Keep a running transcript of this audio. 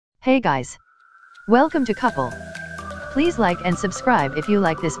Hey guys! Welcome to Couple. Please like and subscribe if you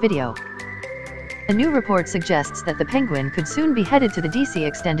like this video. A new report suggests that the Penguin could soon be headed to the DC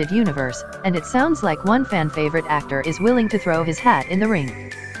Extended Universe, and it sounds like one fan-favorite actor is willing to throw his hat in the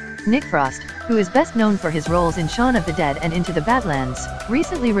ring. Nick Frost, who is best known for his roles in Shaun of the Dead and Into the Badlands,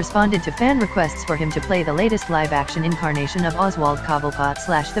 recently responded to fan requests for him to play the latest live-action incarnation of Oswald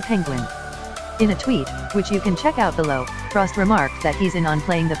Cobblepot / the Penguin. In a tweet, which you can check out below, Frost remarked that he's in on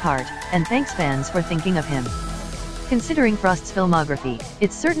playing the part, and thanks fans for thinking of him. Considering Frost's filmography,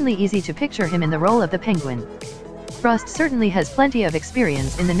 it's certainly easy to picture him in the role of the Penguin. Frost certainly has plenty of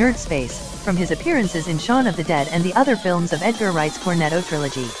experience in the nerd space, from his appearances in Shaun of the Dead and the other films of Edgar Wright's Cornetto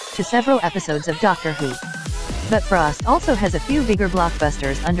trilogy, to several episodes of Doctor Who. But Frost also has a few bigger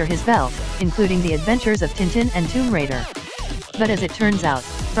blockbusters under his belt, including The Adventures of Tintin and Tomb Raider. But as it turns out,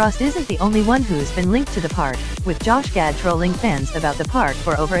 Frost isn't the only one who's been linked to the part, with Josh Gad trolling fans about the part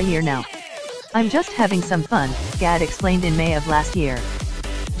for over a year now. "I'm just having some fun," Gad explained in May of last year.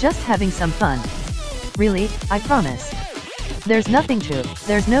 Just having some fun. Really, I promise. There's nothing to,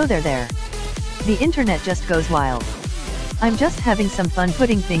 there's no there. The internet just goes wild. I'm just having some fun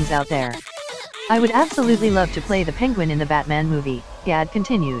putting things out there. I would absolutely love to play the Penguin in the Batman movie, Gad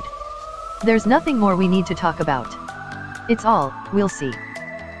continued. There's nothing more we need to talk about. It's all, we'll see.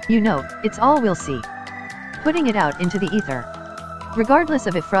 You know, it's all we'll see. Putting it out into the ether. Regardless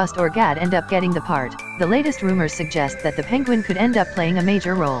of if Frost or Gad end up getting the part, the latest rumors suggest that the Penguin could end up playing a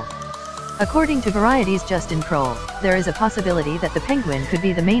major role. According to Variety's Justin Kroll, there is a possibility that the Penguin could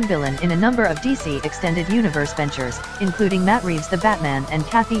be the main villain in a number of DC Extended Universe ventures, including Matt Reeves' The Batman and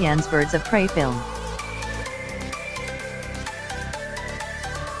Kathy Yan's Birds of Prey film.